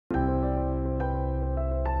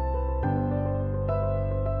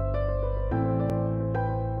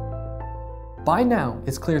By now,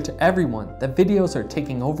 it's clear to everyone that videos are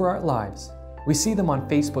taking over our lives. We see them on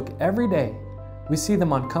Facebook every day. We see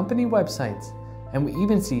them on company websites, and we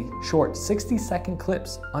even see short 60-second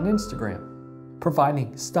clips on Instagram.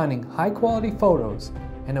 Providing stunning, high-quality photos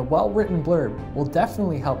and a well-written blurb will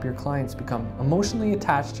definitely help your clients become emotionally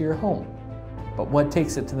attached to your home. But what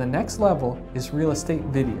takes it to the next level is real estate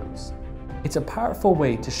videos. It's a powerful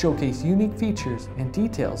way to showcase unique features and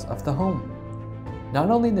details of the home. Not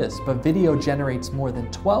only this, but video generates more than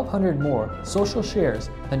 1,200 more social shares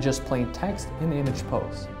than just plain text and image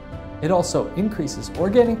posts. It also increases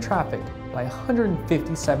organic traffic by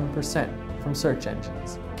 157% from search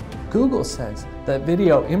engines. Google says that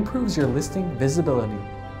video improves your listing visibility.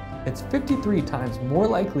 It's 53 times more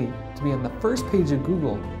likely to be on the first page of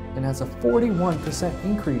Google and has a 41%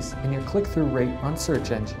 increase in your click-through rate on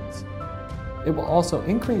search engines. It will also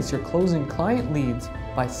increase your closing client leads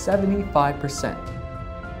by 75%.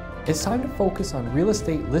 It's time to focus on real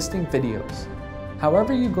estate listing videos.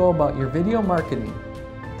 However you go about your video marketing,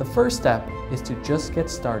 the first step is to just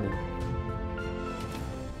get started.